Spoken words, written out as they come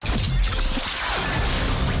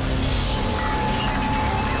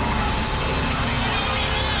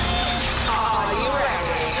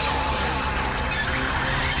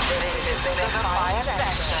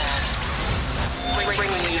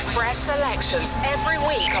selections every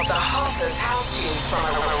week of the hottest house tunes from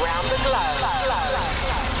around the globe.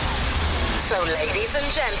 So ladies and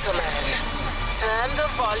gentlemen, turn the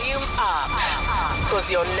volume up, because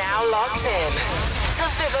you're now locked in to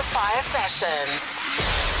Vivifier Sessions.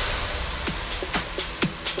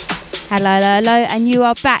 Hello, and you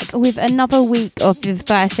are back with another week of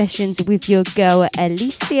Vivifier Sessions with your girl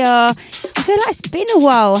Alicia. I feel like it's been a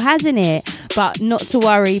while, hasn't it? But not to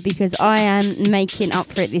worry, because I am making up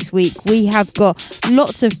for it this week. We have got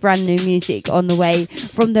lots of brand new music on the way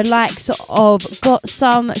from the likes of Got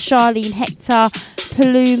Some, Charlene Hector,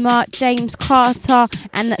 Paloma, James Carter,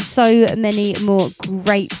 and so many more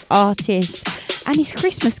great artists. And it's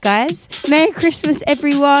Christmas, guys. Merry Christmas,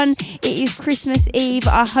 everyone. It is Christmas Eve.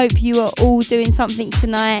 I hope you are all doing something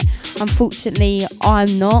tonight. Unfortunately,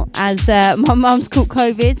 I'm not, as my mum's caught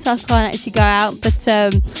COVID, so I can't actually go out. But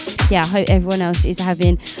yeah, I hope everyone else is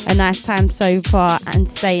having a nice time so far and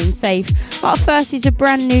staying safe. Up first is a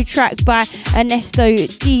brand new track by Ernesto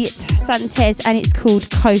D. Santes, and it's called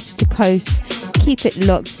Coast to Coast. Keep it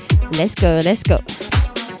locked. Let's go.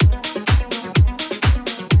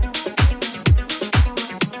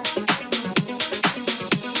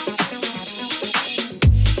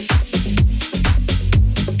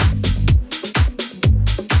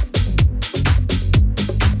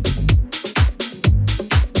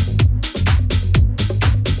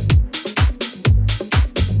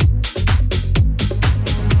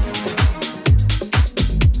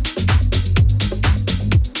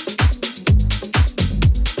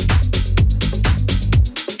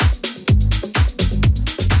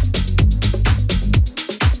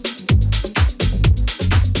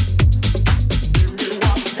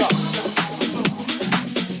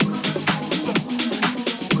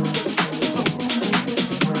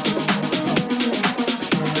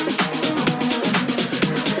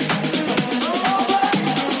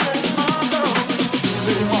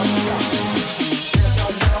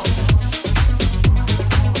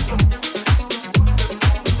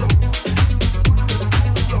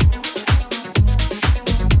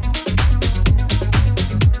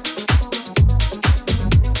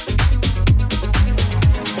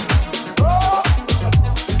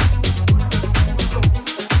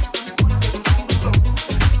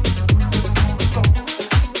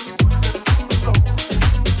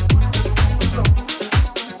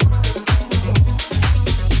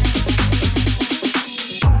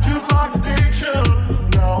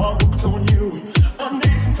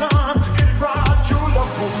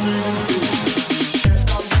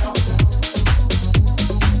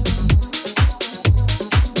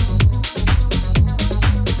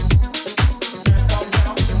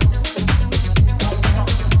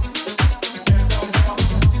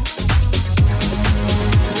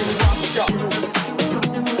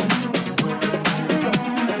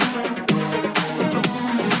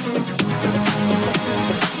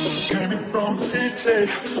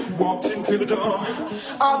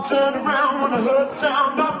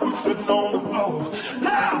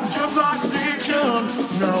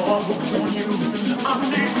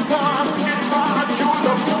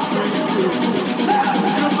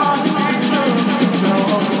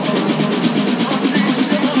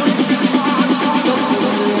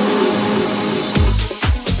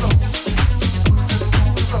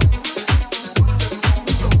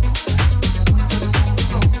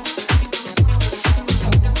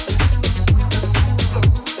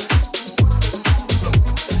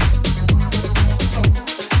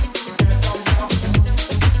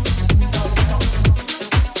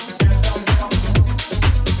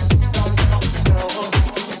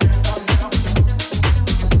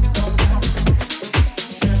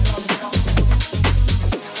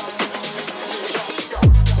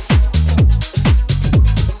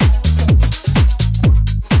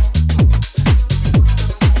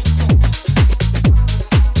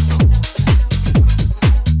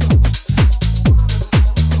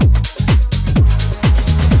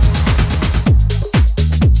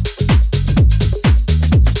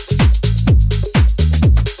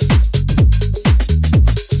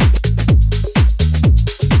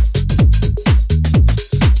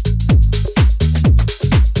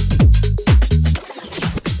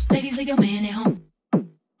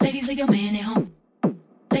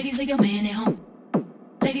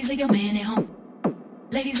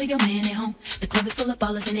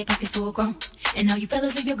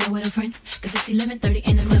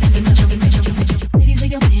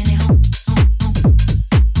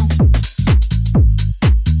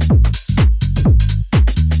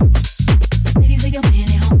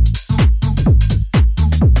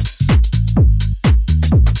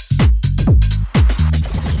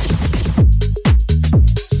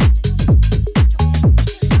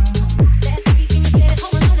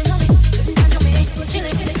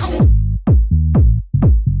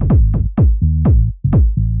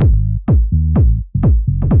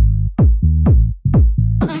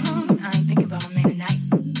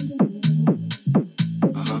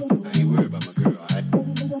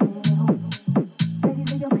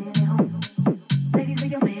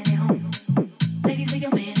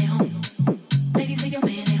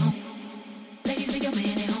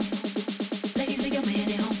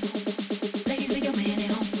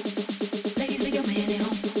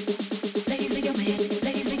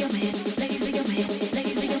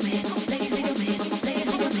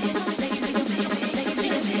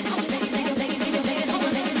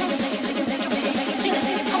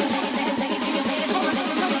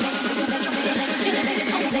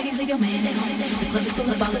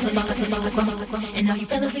 And now you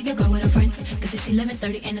fellas leave your girl with her friends, cause it's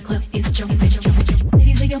 11:30 and the club is jumping.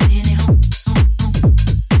 Ladies, are your man at home?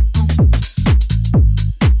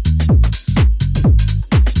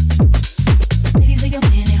 Ladies, are your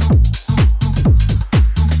man at home?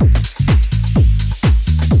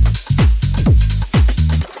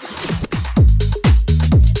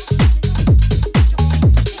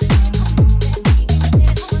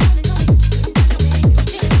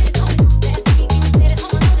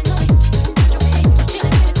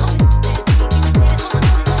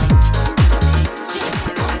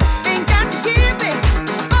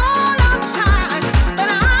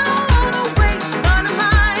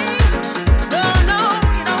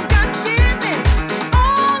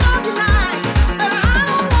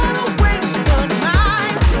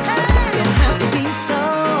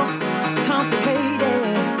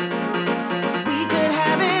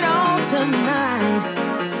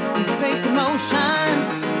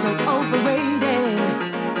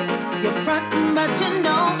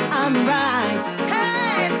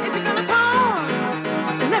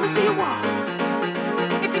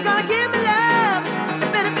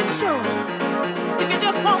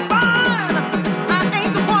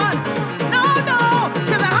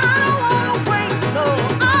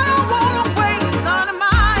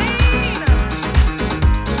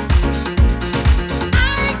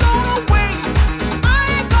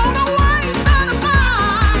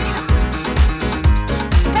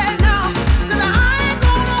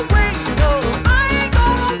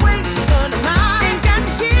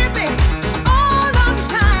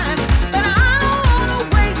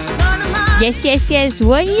 Yes.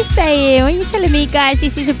 What are you saying? What are you telling me, guys?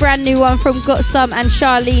 This is a brand new one from Got Some and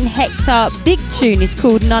Charlene Hector. Big tune is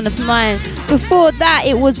called None of Mine. Before that,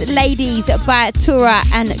 it was Ladies by Tura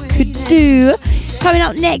and Kudu. Coming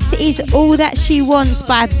up next is All That She Wants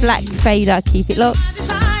by Black Fader. Keep it locked.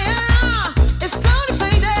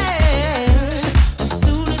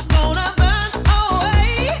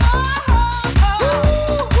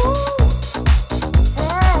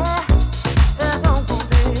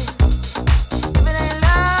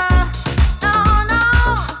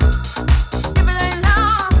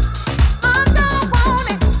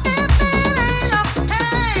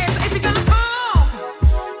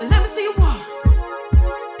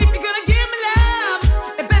 If you're gonna give me love,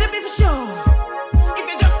 it better be for sure.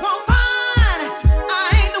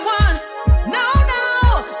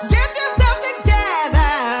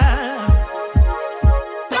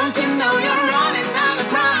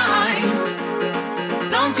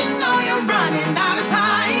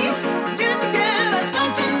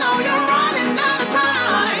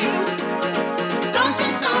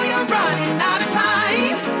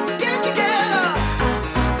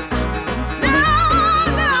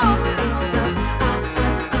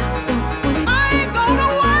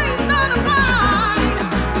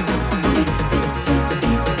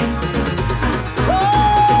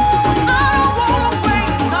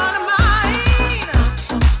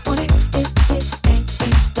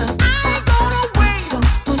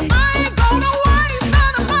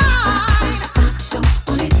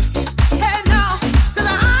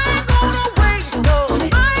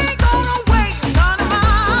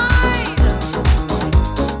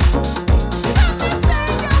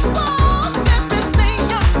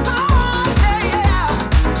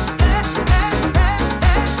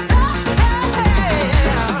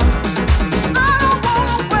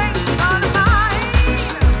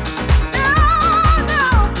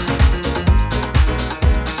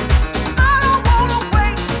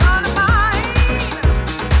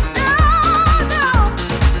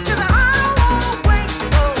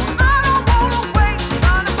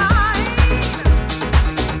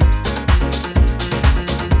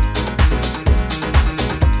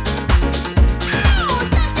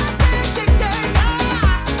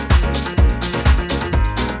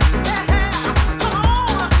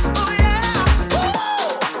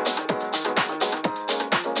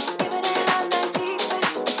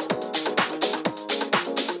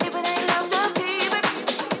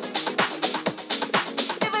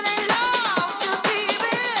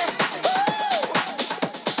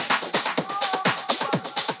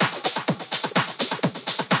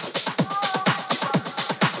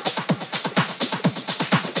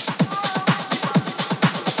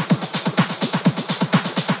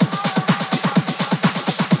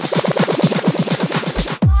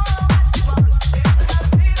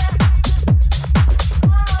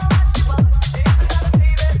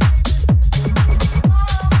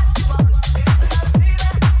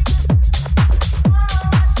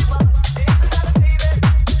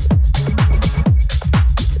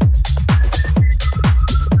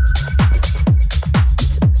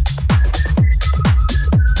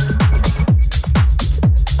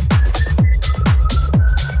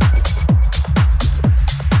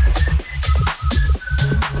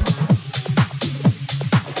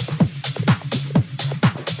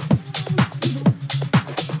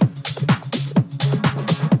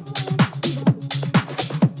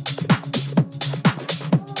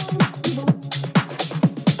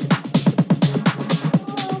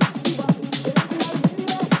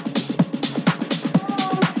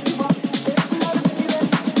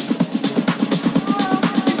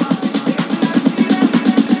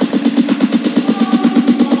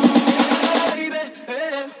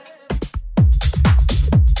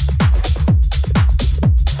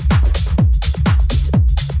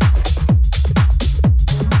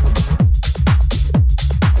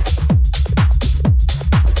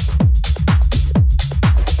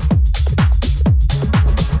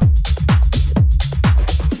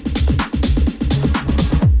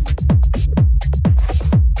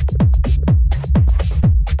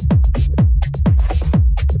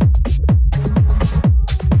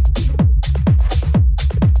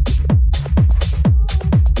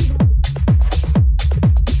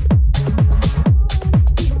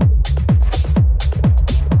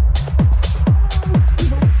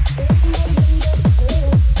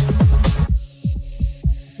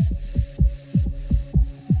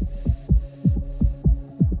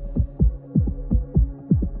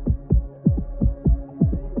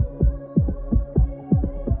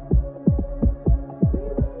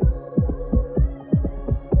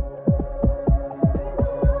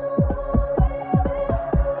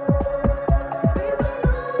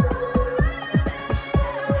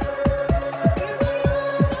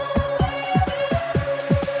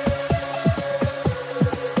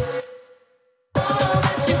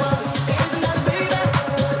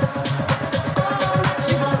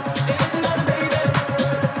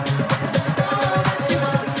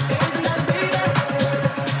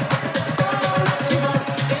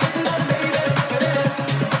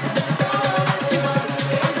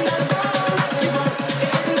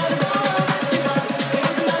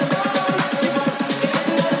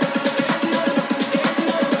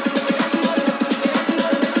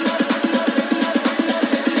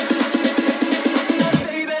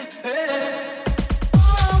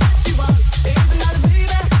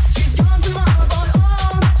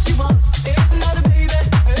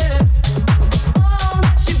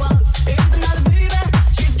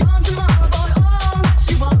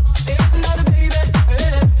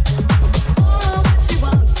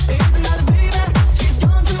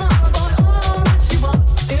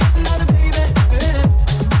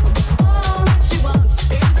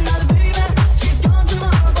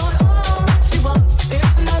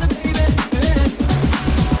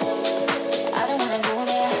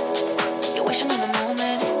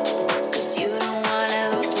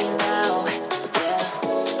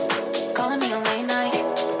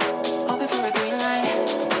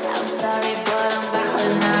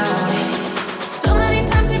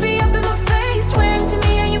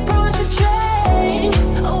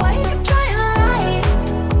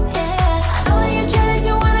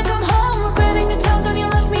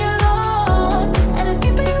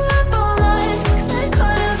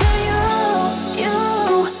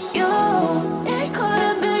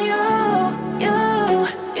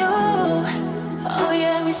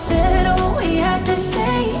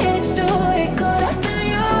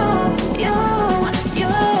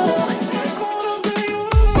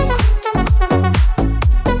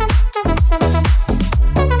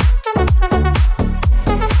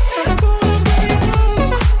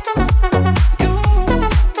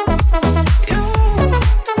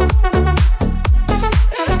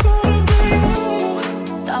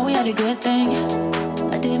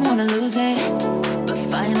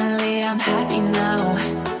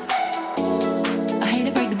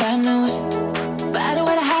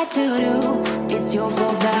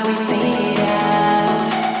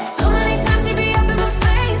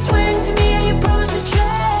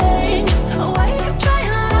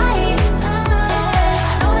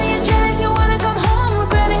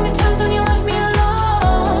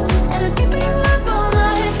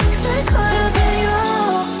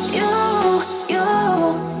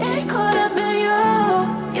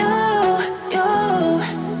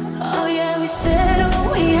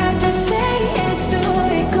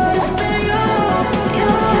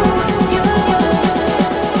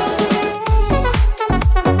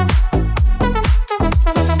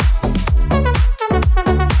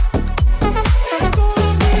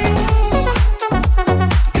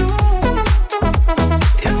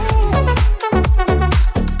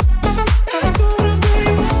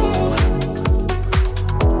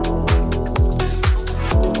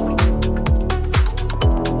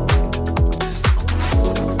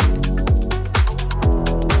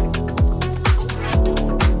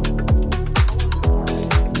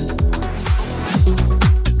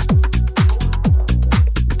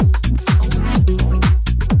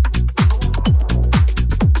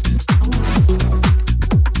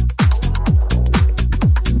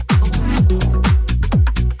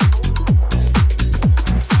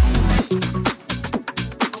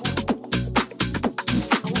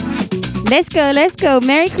 Let's go, let's go.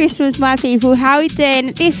 Merry Christmas, my people. How are we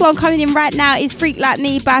doing? This one coming in right now is Freak Like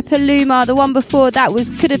Me by Paloma. The one before that was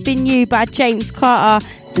Could Have Been You by James Carter.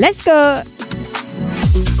 Let's go.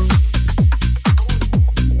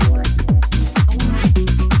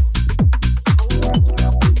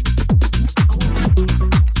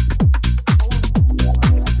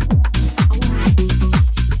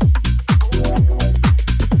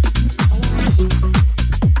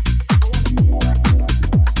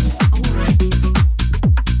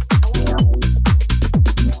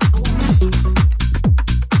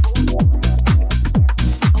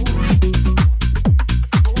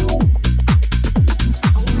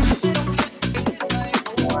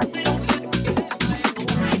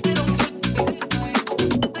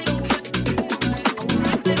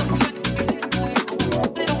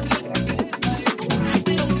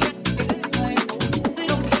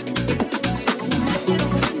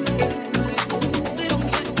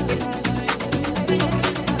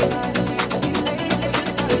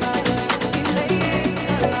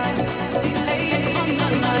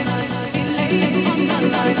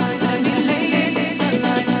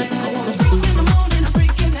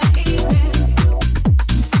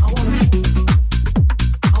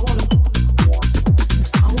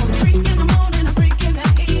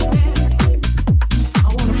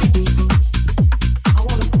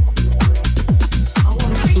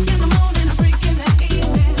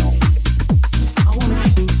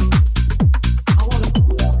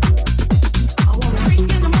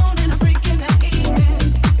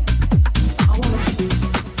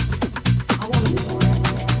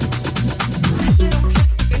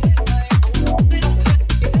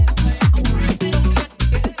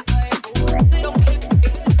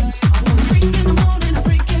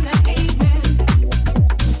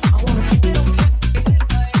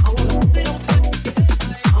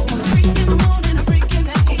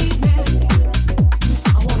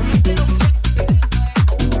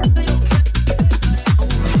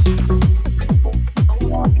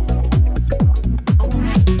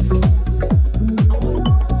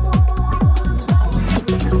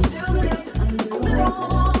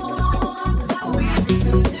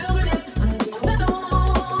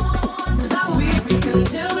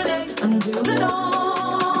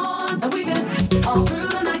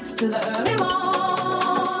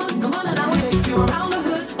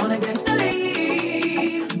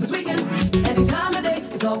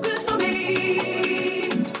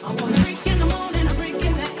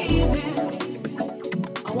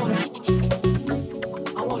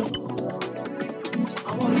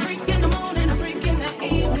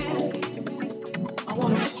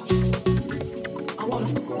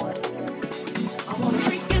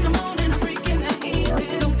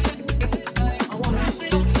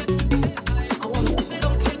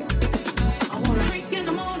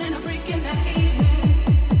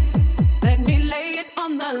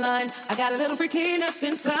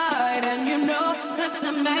 Inside, and you know that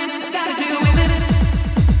the man's gotta do with it.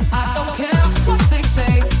 I don't care what they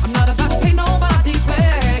say, I'm not about to pay nobody's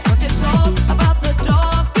way, 'cause it's all about the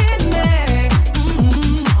dog in me.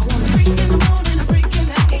 I wanna freak in the morning, a freak in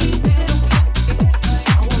the evening.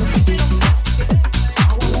 I wanna freak in the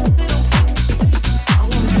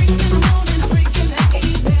morning, a freak in the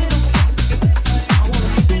evening.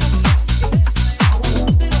 I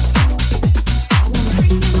wanna freak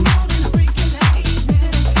in the morning, a freak in the evening.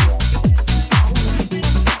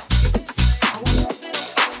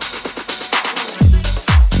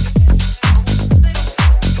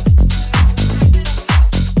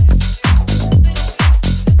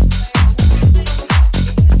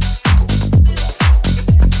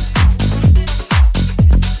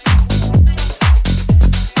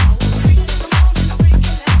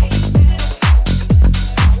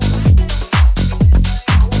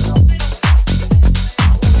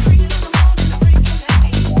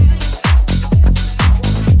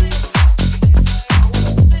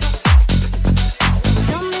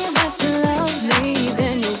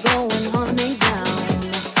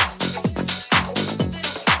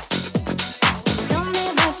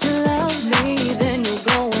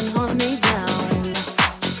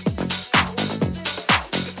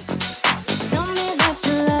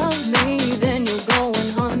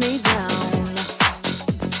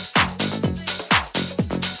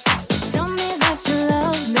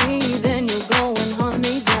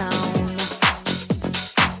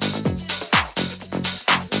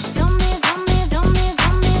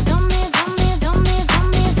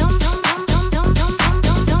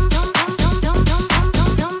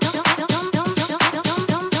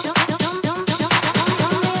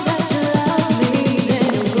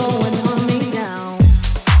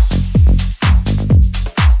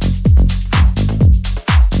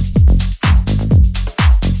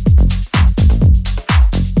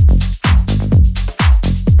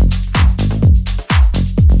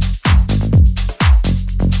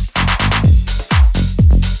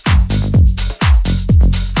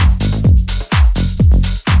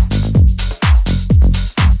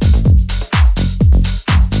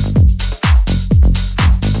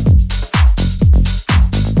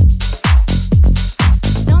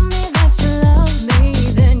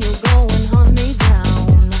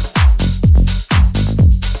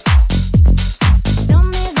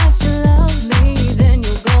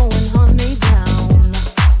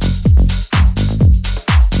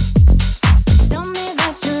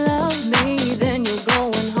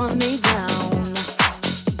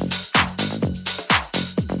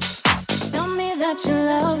 Tell me that you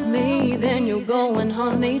love me, then you go and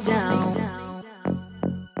hunt me down.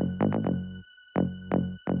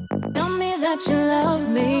 Tell me that you love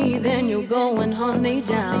me, then you go and hunt me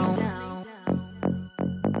down.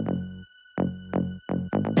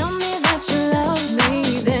 Tell me that you love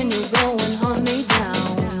me, then you go and hunt me down.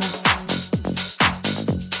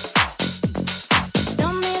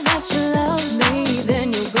 Tell me that you love me,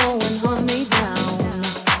 then you go and hunt me down.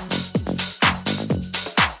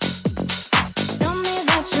 Tell me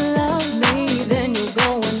that you love me, then you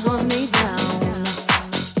go and hunt me down.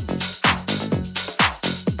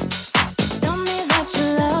 Tell me that you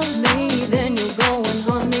love me, then you go and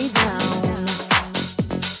hunt me down.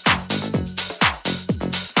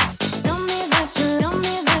 Tell me that you love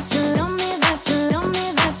me, that you love me, that you love me,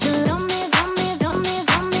 that you love me, love me, love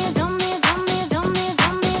me, love me, love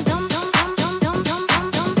me, love me, love me, love me,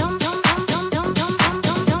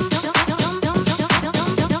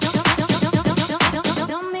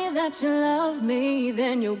 tell me that you love me,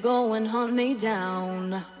 then you go and hunt me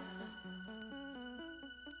down.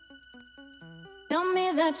 Tell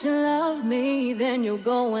me that you love me, then you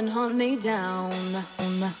go and hunt me down.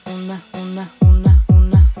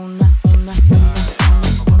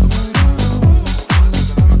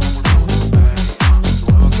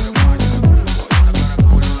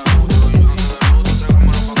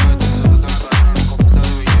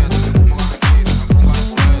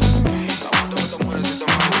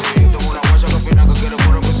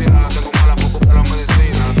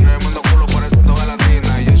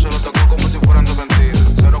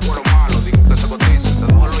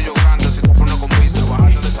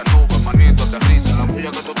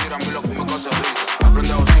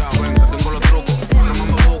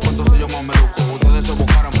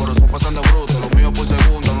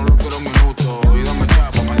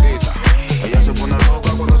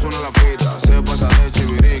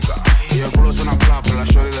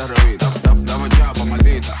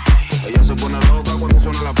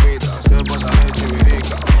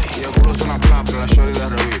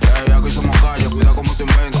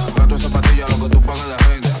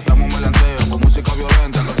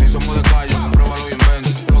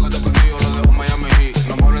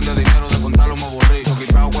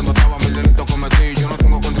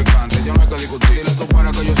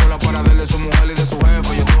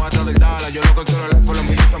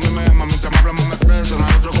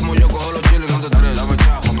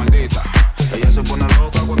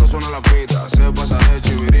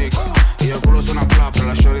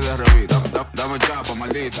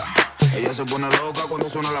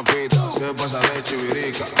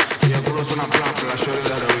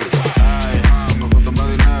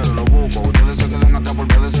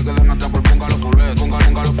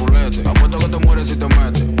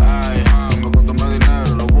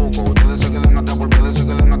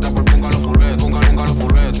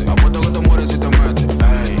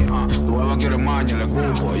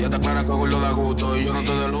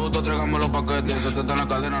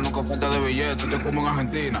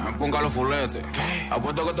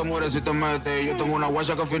 Apuesto que te mueres si te metes. Yo tengo una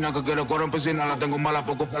guacha que fina que quiere correr en piscina. La tengo mala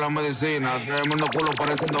poco para la medicina. Tremendo culo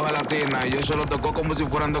pareciendo gelatina. Y yo se lo tocó como si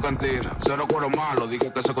fueran de cantina. Cero cuero malo,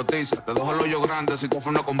 dije que se cotiza. Te dejo el hoyo grande si tú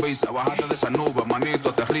frenas con visa. Bájate de esa nube, manito,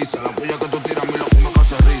 aterriza. La puya que tú tiras a mí lo que me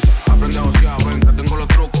causa risa. Aprende a ociar, ven, que tengo los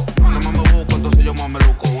trucos. Cuando más me busco, entonces yo más me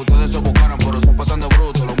luco. Ustedes se buscaran, pero se pasan de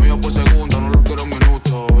bruto. Lo mío por segundo, no lo quiero un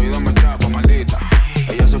minuto. Y dame chapa, maldita.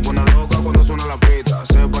 Ella se pone loca cuando suena la pita.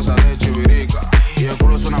 Se pasa de chivirica. Y el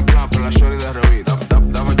culo suena plapa, la shorty de revista.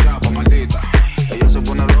 Dame chapa, maldita. Ella se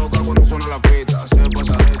pone loca cuando suena la pita. Se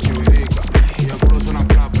pasa de chivirica. Y el culo suena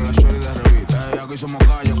plapa, la shorty de revista. Aquí somos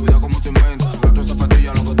calles, cuida como te inventas. Gato en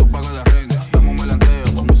zapatillas, lo que tú pagas de renta. Dame un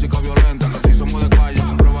melanteo con música violenta. Si somos de calle,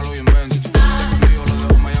 compruébalo y inventa. Conmigo lo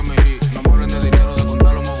dejo en Miami Heat. No me hablen de dinero, de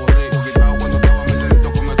contarlo me aburrí. Quitado cuando estaba mi delito cometí. Yo no fumo contrincante, yo no hay que discutirle.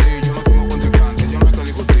 Tú para que yo sea la para de su mujer y de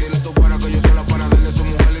su jefe. Yo te voy a estar del dale, yo le cuento la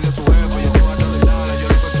por la mía.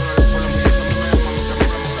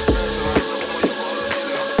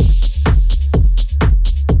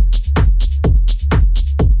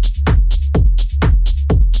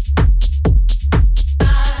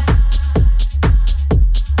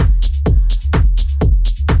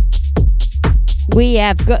 We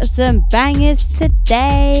have got some bangers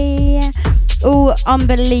today. All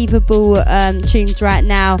unbelievable tunes right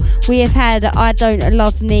now. We have had I Don't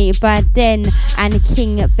Love Me by Den and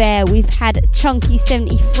King Bear. We've had Chunky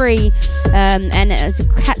 73 and it was a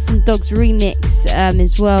Cats and Dogs remix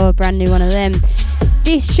as well, a brand new one of them.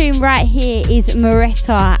 This tune right here is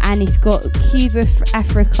Moretta and it's got Cuba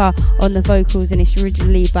Africa on the vocals and it's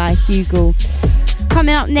originally by Hugo.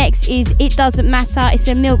 Coming up next is It Doesn't Matter. It's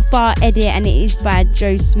a Milk Bar edit and it is by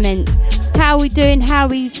Joe Sment. How we doing? How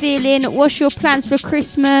we feeling? What's your plans for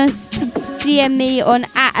Christmas? DM me on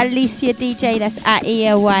 @Alicia DJ, that's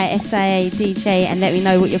 @ELYSIA DJ, and let me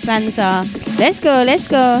know what your plans are. Let's go, let's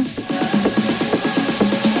go.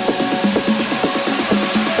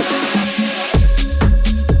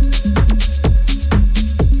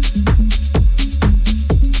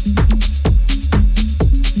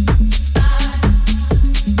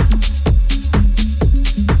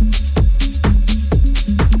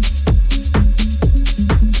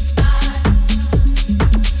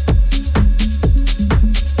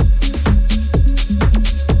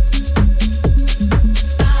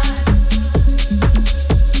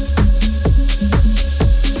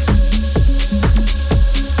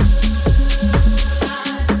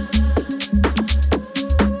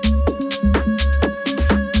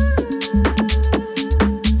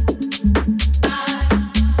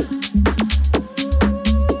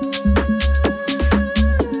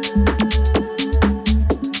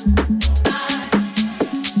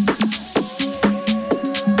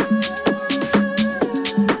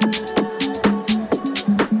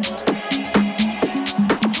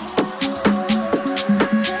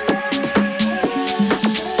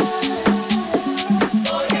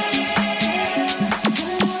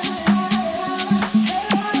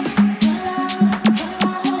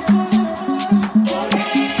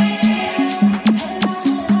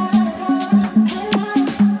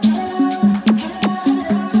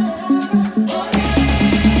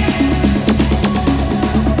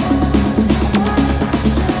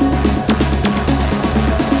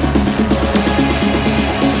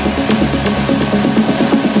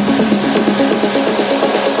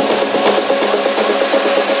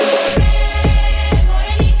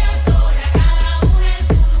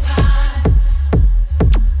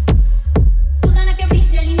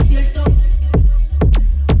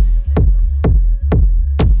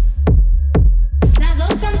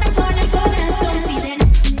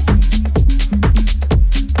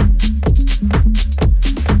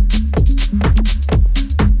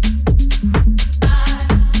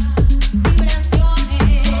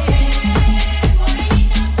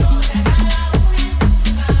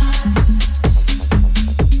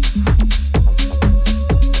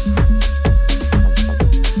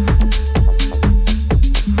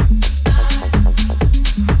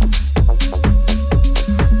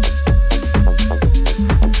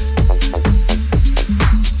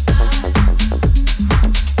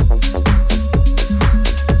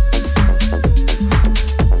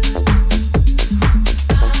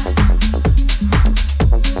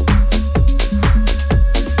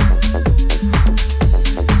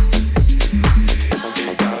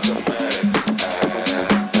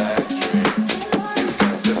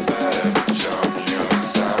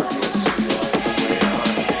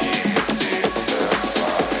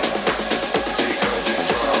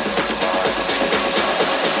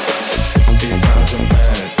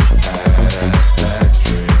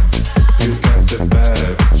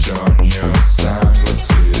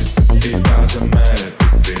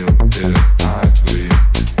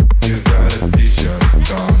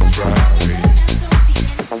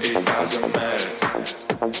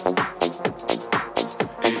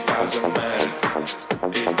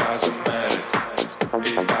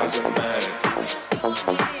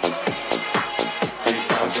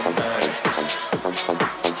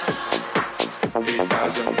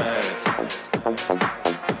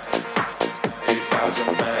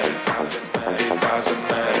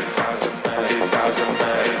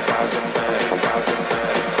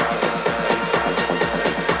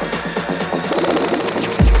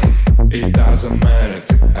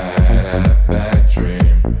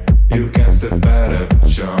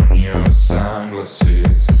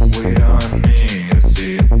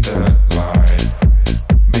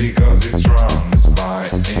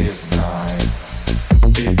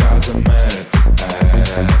 It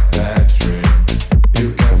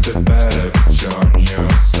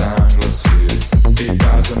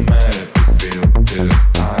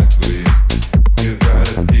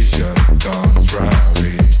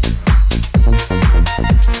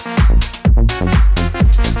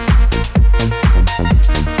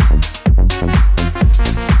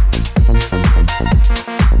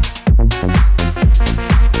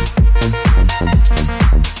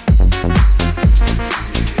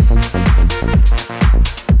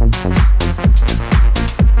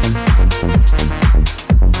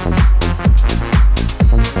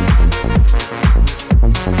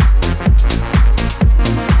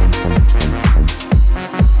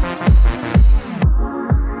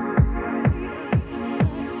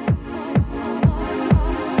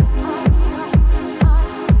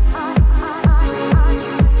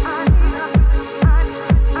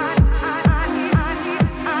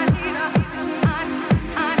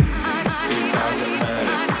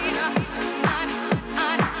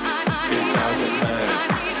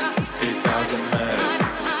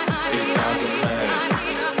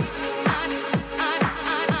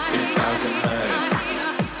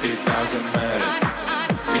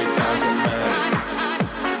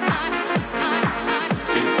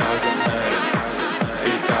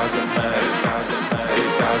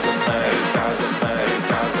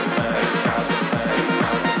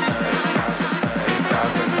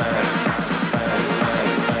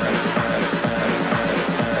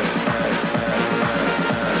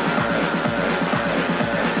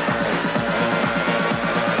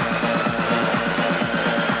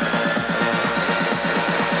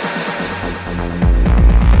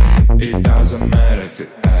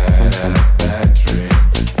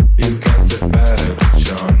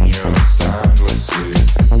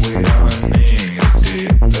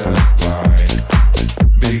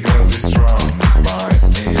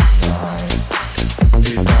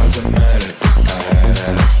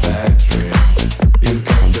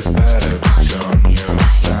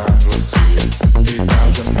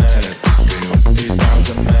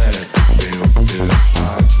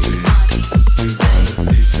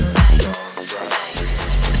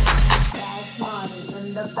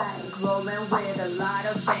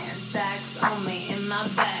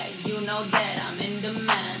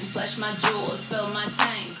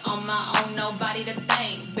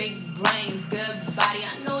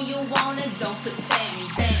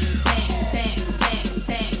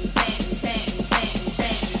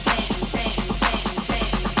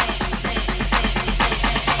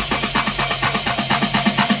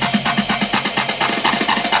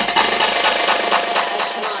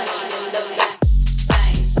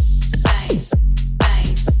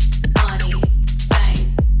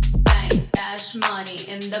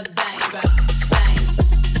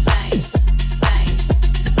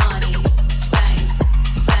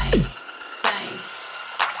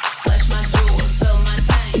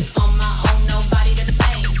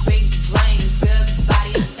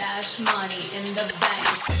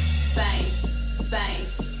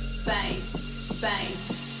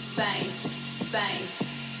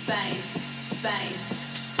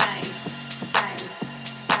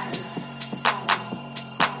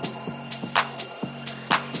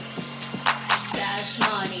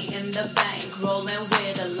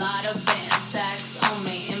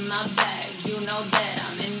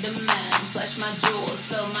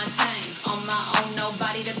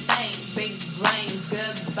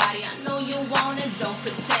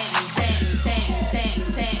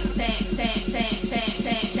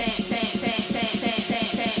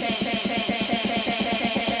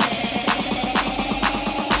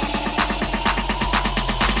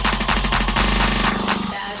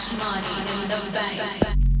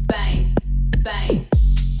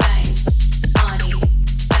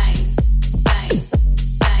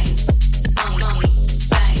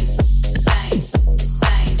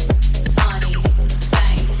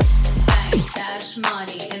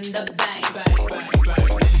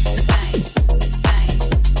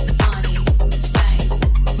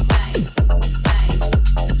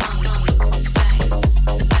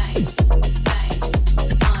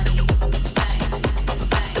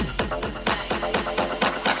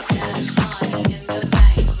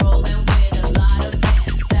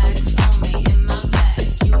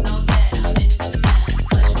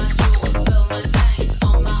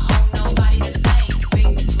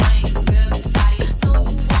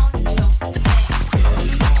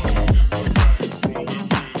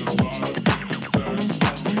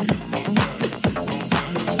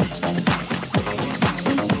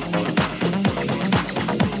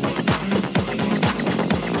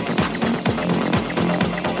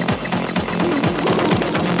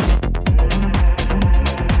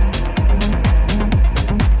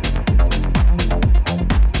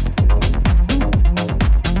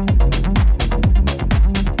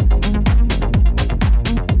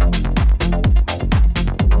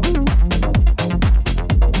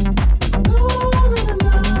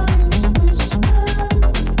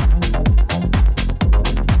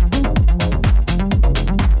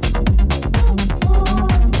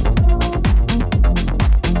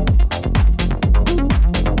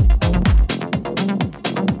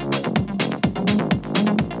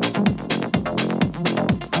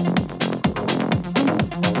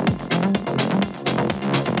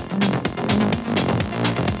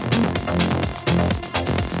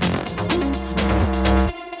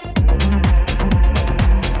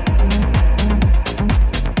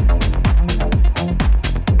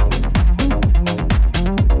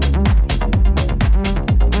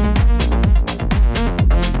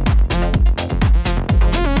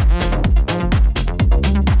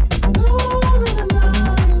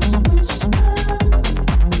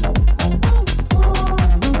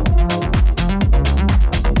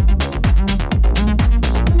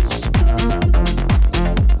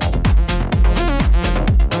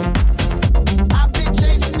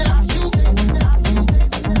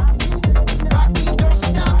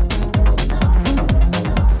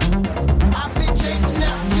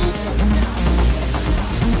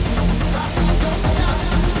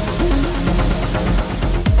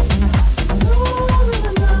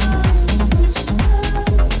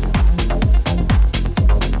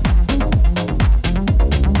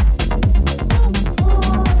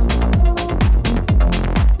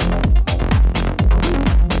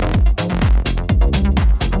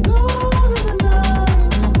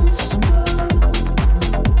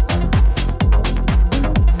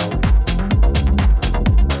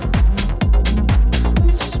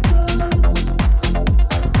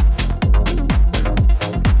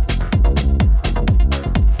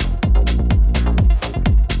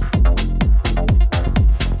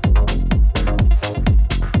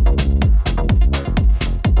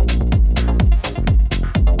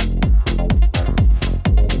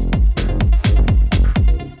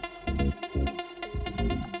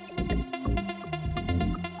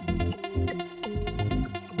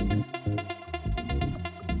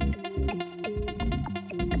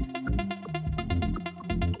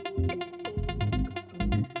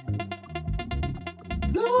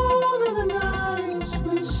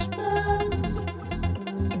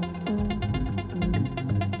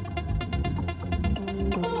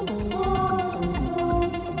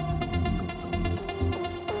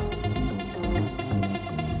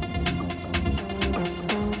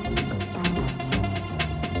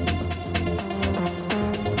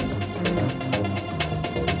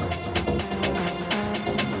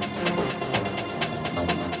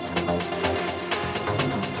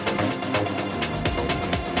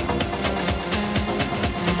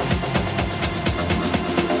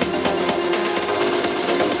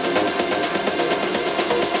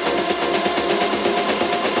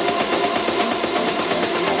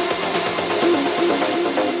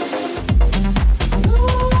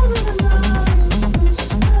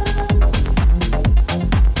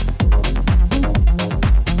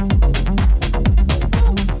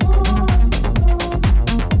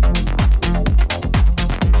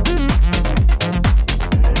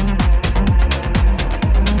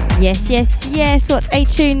Yes, what a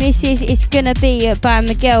tune this is. It's gonna be by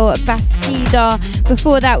Miguel Bastida.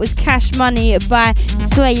 Before that was Cash Money by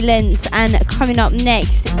Sway Lens, and coming up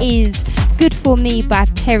next is Good For Me by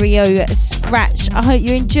Perio Scratch. I hope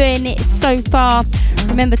you're enjoying it so far.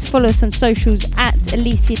 Remember to follow us on socials at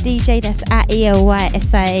Alicia DJ, that's at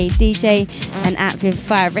ELYSIA DJ, and at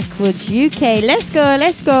Vivify Records UK. Let's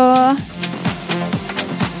go.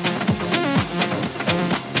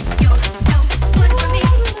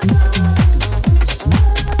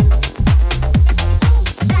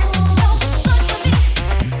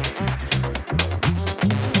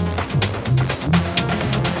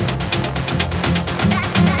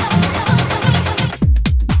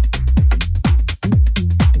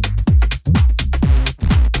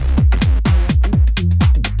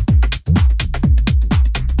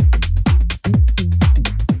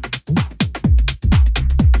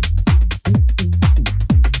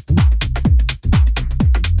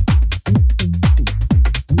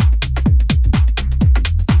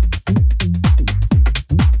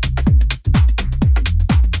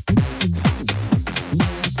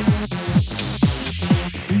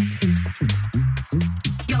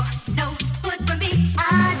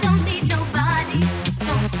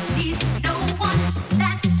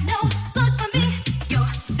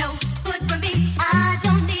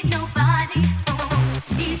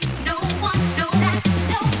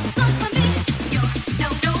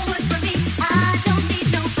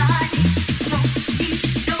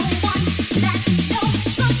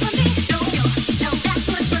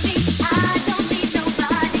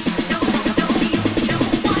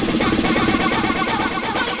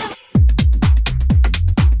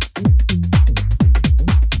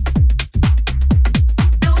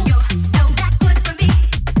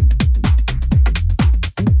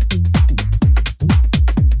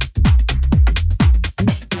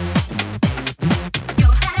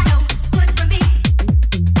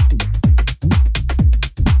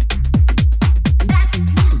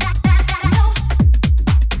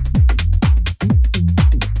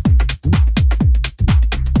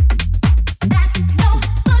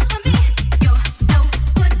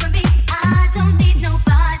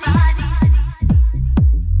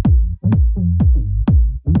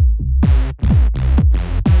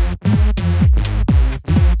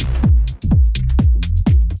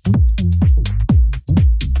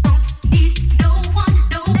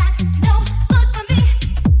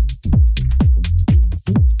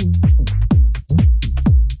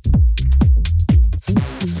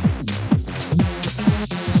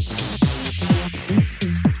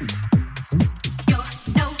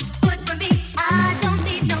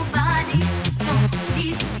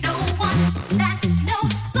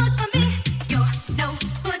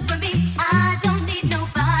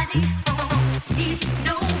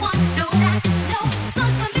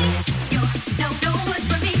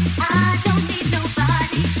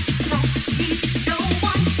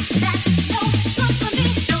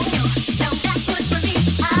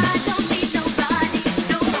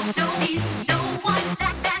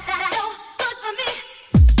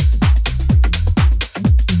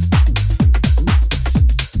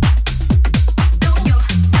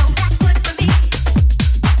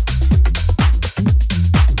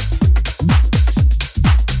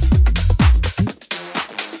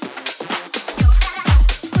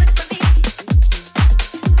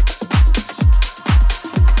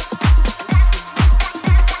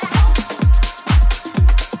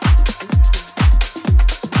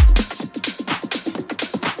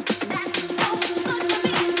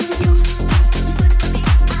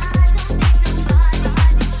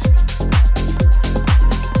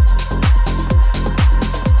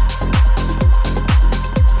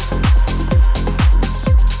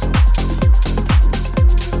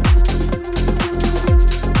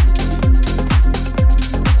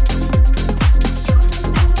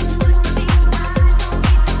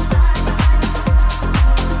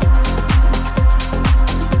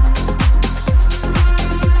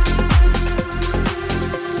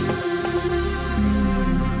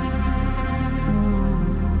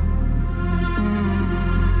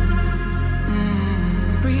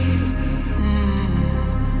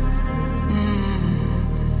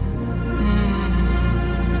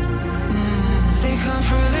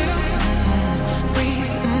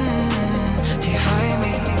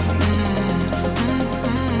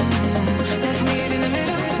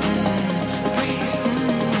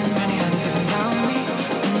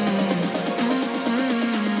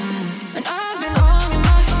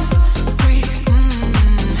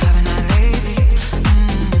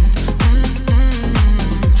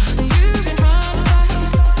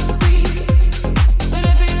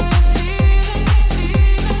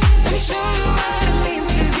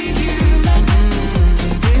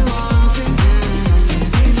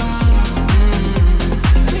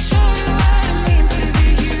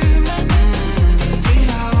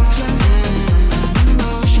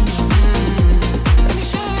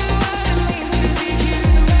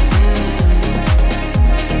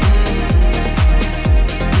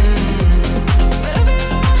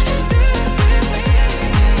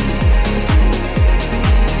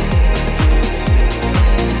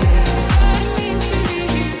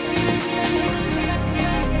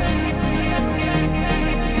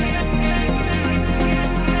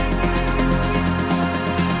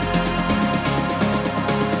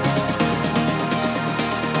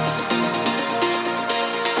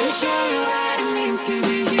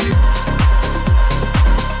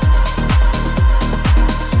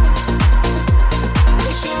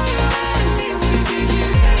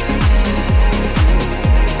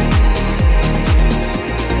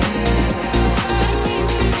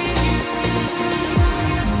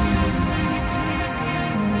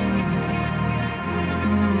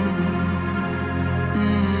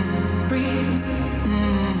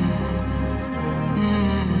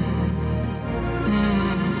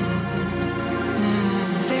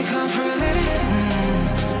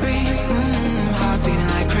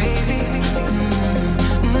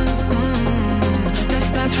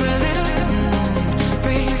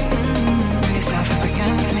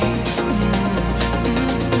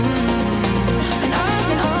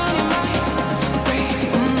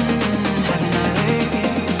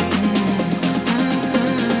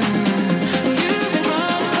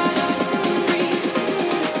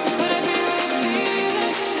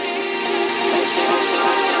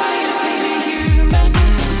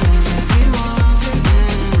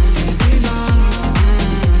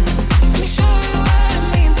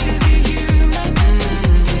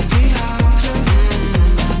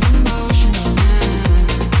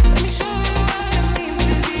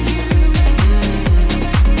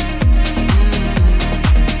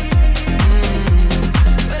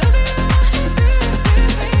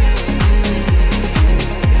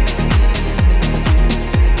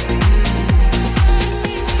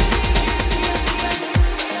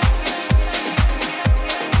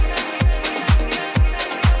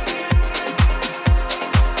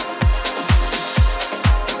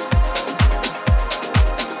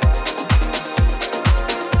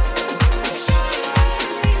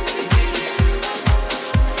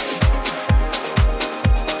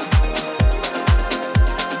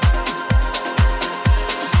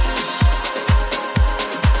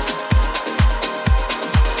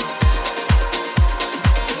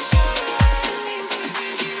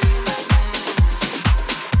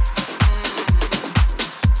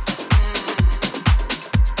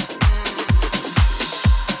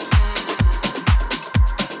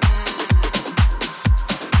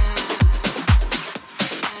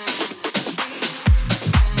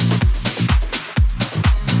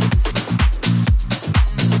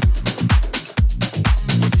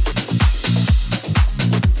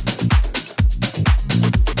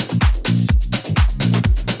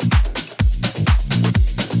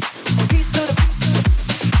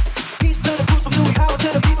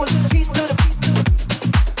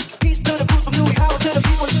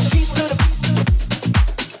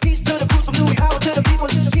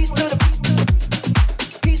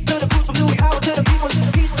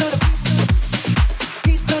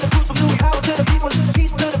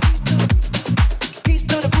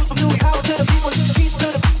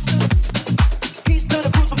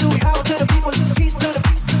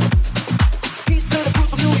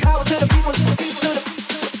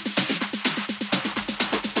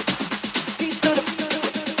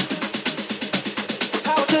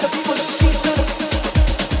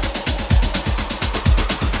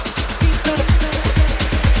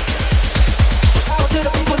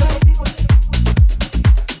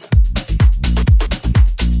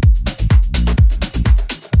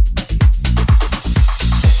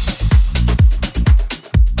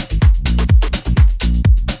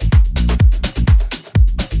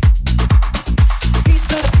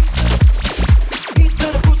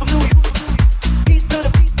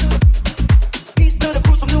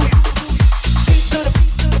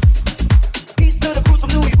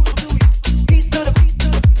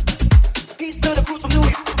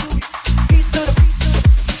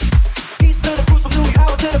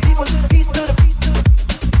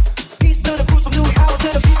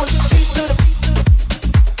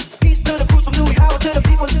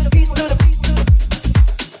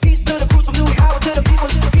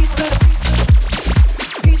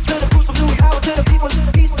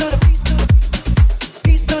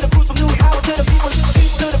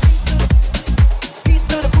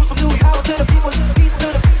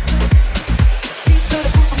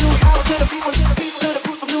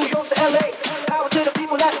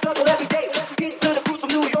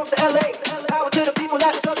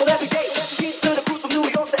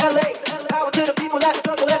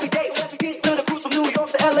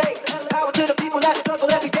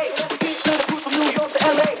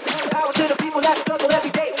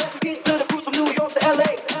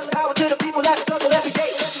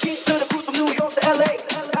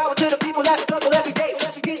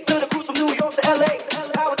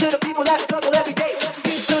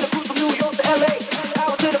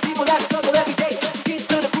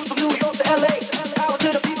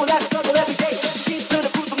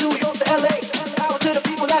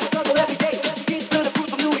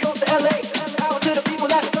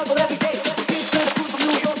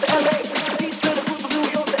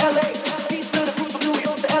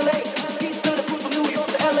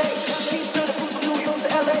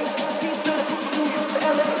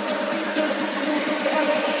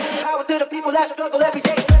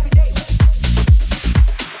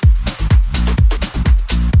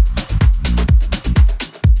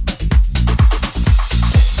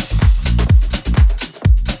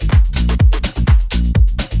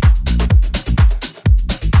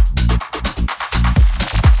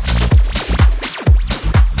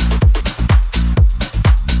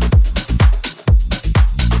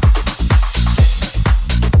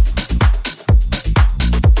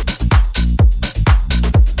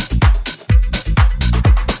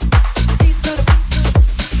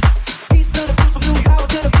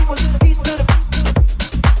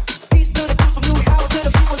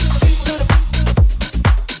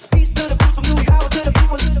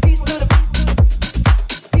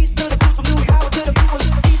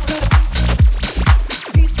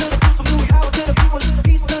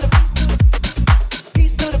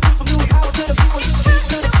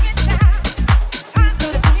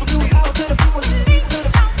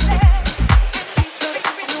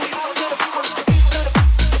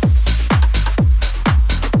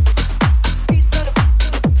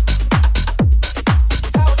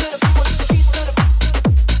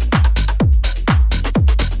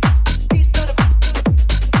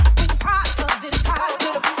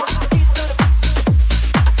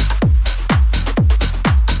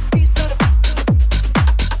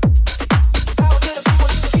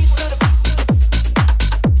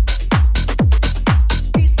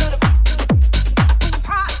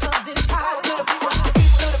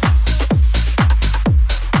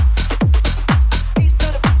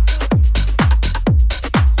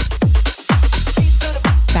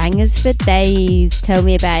 bangers for days. Tell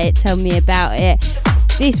me about it, tell me about it.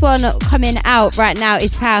 This one coming out right now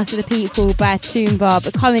is Power to the People by Toomba,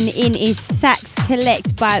 but coming in is Sax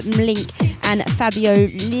Collect by Mlink and Fabio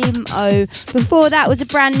Limo. Before that was a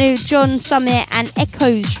brand new John Summit and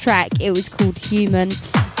Echoes track. It was called Human.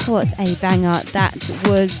 What a banger that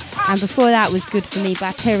was. And before that was Good For Me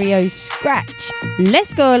by Perio Scratch.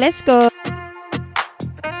 Let's go, let's go.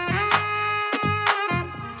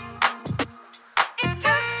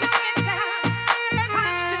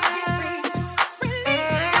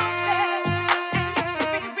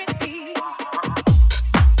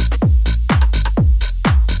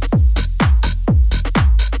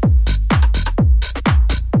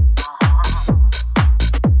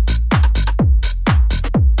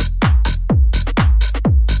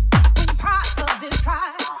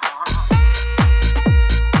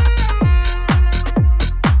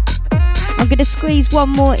 Squeeze one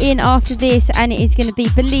more in after this, and it is going to be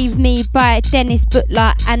Believe Me by Dennis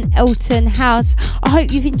Butler and Elton House. I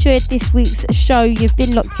hope you've enjoyed this week's show. You've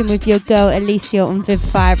been locked in with your girl Alicia on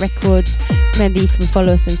Vivify Records. Remember, you can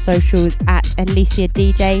follow us on socials at Alicia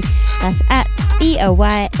DJ. That's at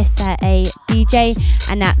ELYSIA DJ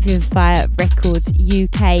and at Vivify Records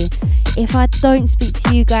UK. If I don't speak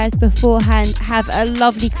to you guys beforehand, have a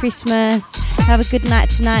lovely Christmas. Have a good night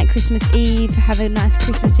tonight, Christmas Eve. Have a nice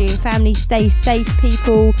Christmas with your family. Stay safe,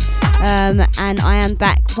 people. And I am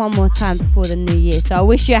back one more time before the new year. So I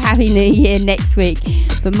wish you a happy new year next week.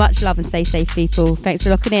 But much love and stay safe, people. Thanks for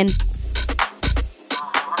locking in.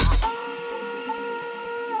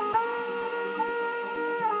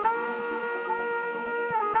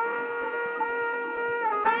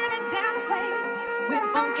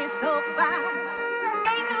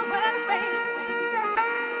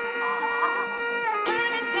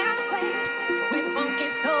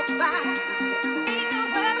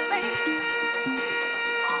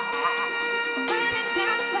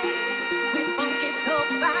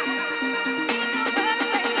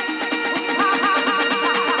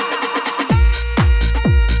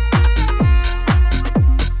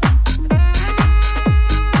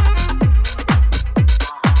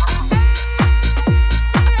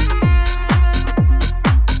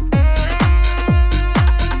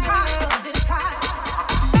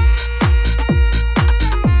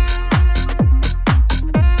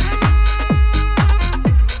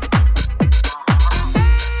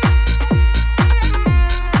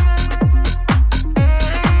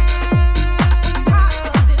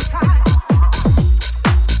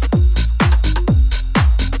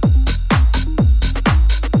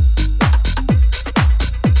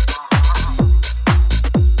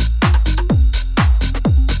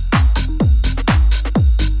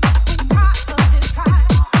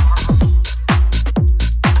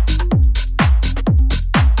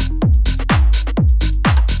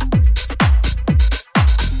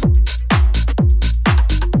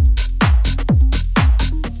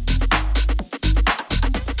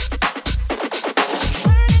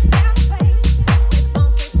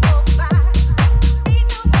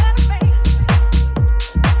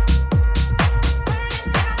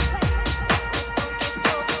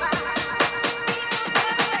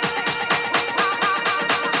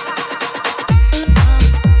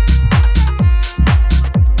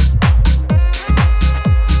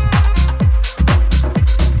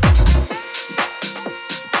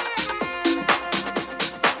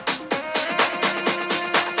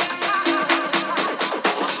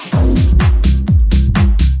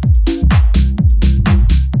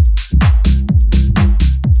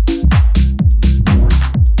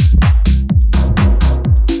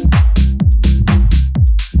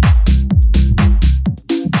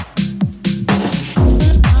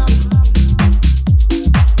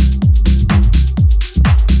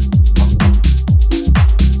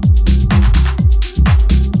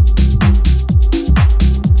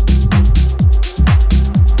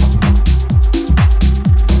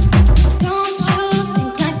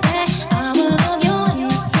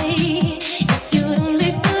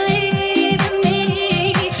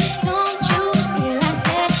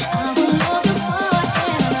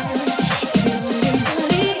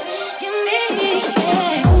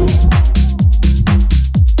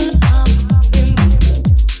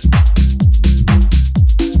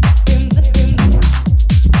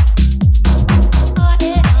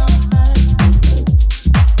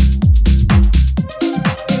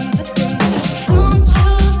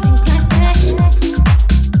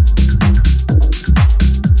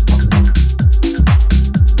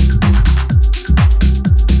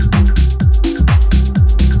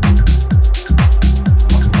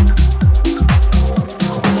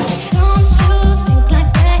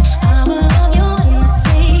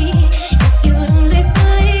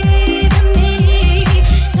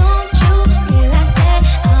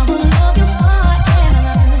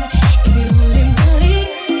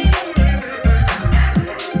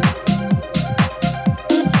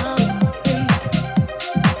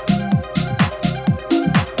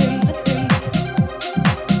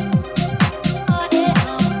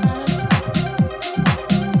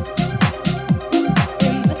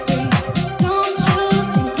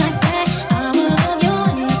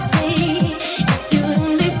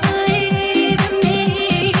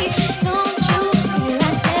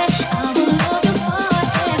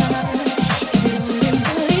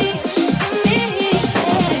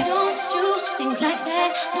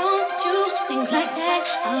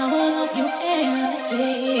 I will love you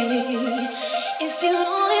endlessly. If you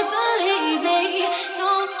only believe me,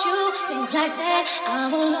 don't you think like that? I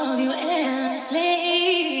will love you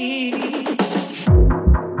endlessly.